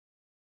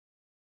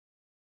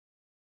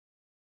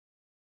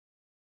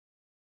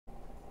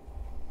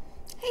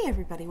Hey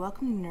everybody,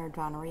 welcome to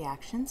Nerdvana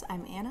Reactions.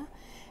 I'm Anna,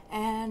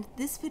 and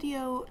this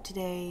video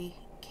today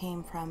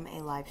came from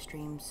a live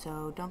stream,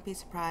 so don't be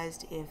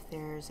surprised if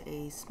there's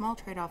a small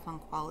trade-off on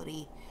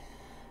quality.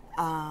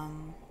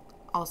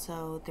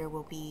 Also, there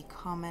will be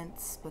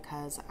comments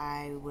because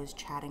I was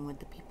chatting with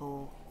the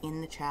people in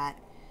the chat,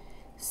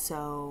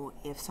 so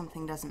if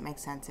something doesn't make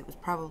sense, it was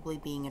probably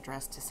being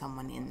addressed to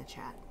someone in the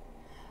chat.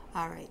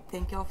 Alright,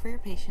 thank you all for your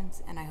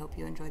patience, and I hope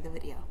you enjoy the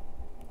video.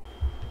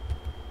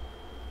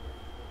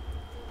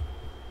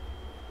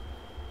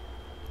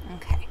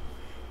 Okay,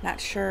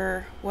 not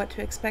sure what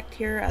to expect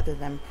here other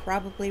than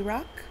probably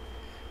rock.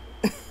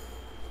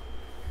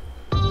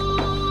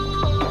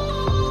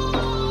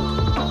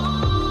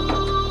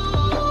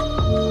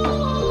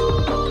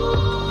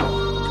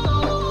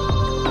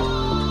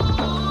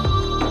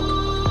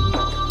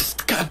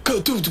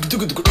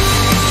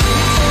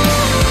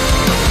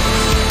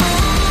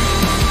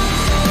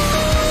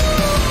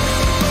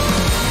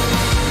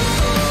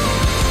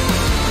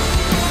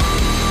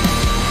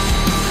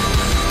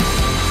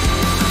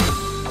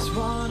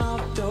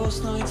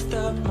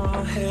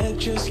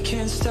 Just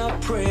can't stop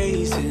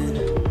praising.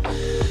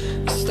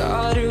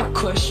 Start to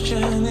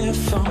question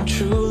if I'm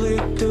truly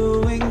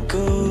doing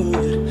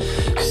good.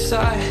 'Cause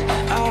I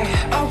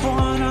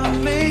wanna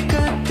make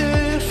a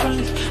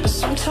difference, but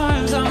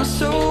sometimes I'm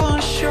so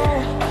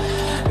unsure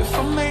if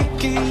I'm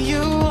making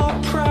you all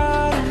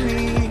proud of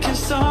me. Can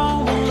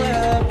someone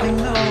let me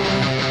know?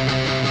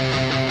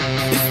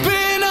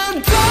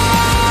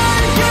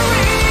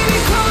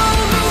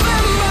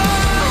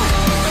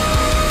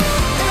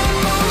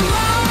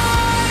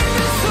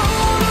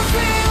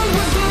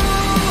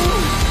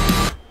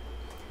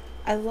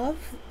 I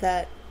love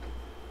that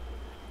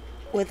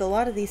with a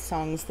lot of these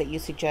songs that you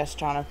suggest,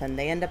 Jonathan,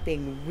 they end up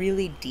being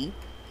really deep,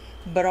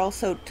 but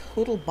also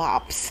total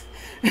bops.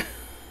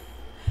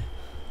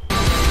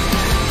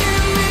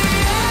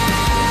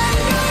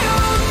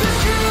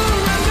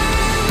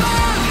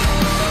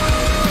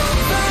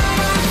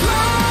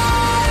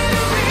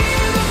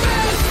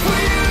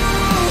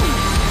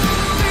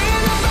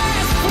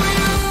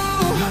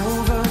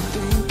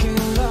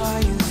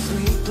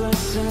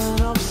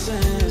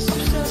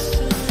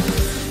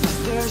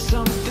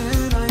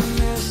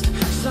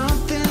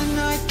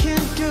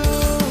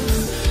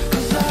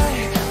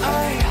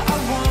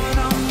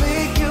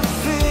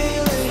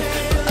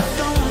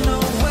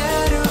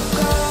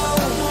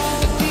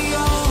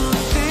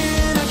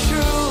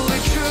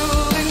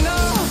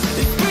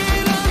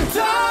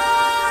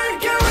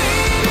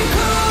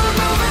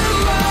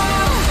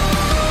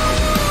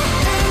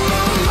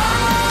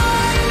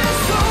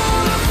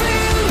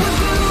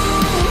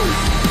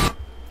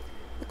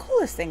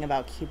 Thing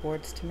about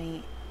keyboards to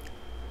me,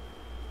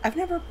 I've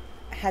never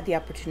had the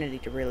opportunity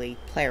to really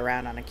play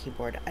around on a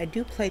keyboard. I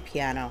do play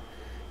piano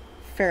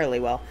fairly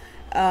well,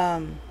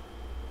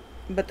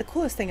 but the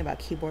coolest thing about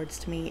keyboards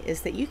to me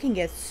is that you can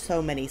get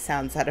so many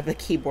sounds out of a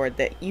keyboard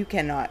that you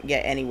cannot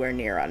get anywhere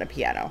near on a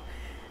piano.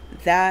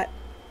 That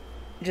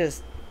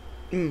just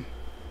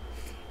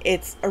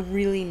it's a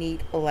really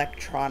neat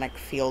electronic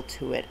feel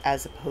to it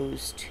as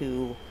opposed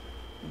to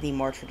the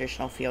more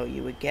traditional feel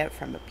you would get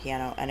from a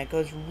piano, and it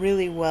goes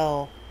really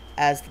well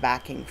as the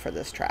backing for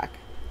this track.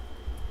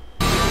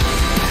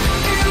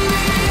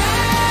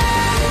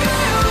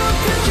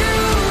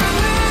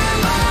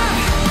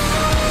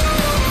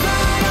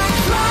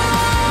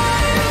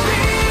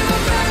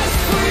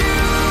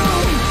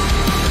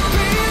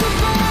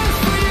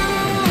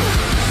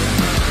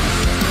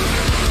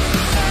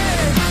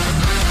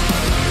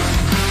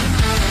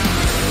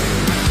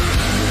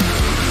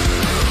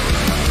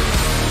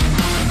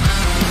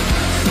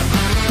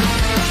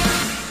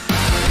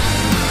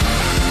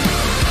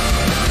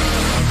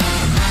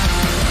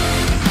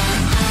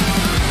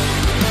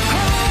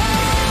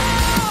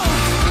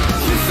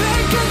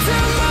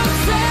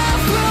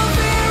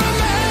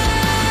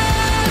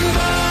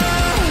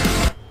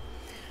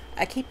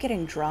 I keep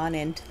getting drawn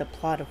into the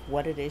plot of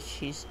what it is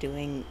she's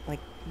doing,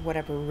 like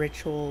whatever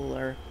ritual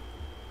or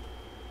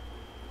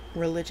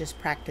religious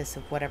practice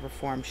of whatever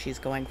form she's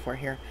going for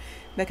here,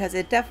 because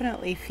it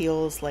definitely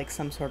feels like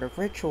some sort of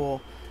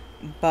ritual,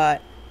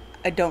 but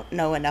I don't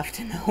know enough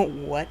to know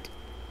what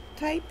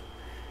type.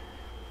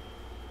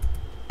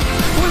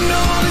 When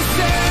all is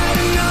said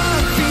and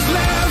nothing's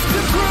left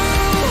to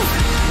prove,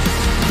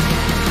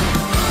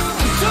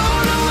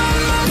 don't know when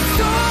my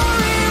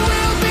story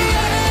will be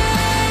ending,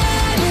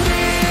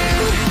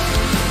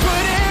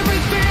 but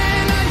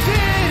everything I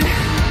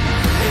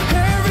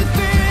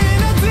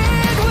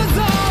did was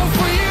all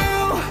for you.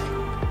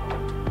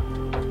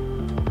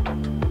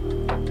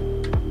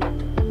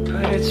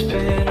 But it's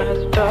been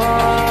a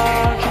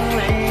dark and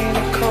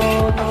rainy,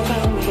 cold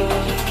November.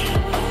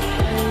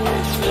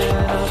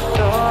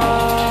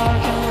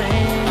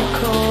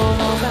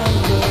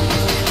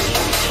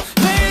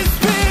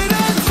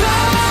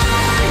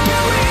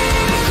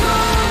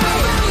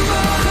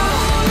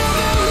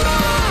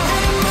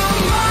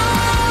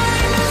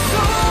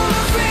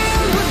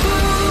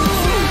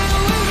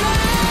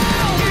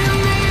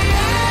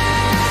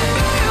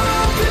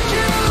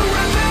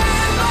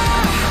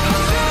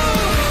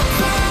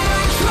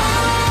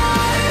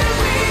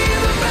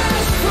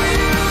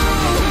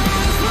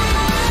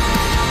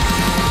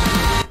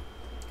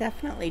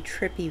 definitely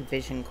trippy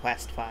Vision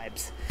Quest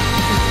vibes.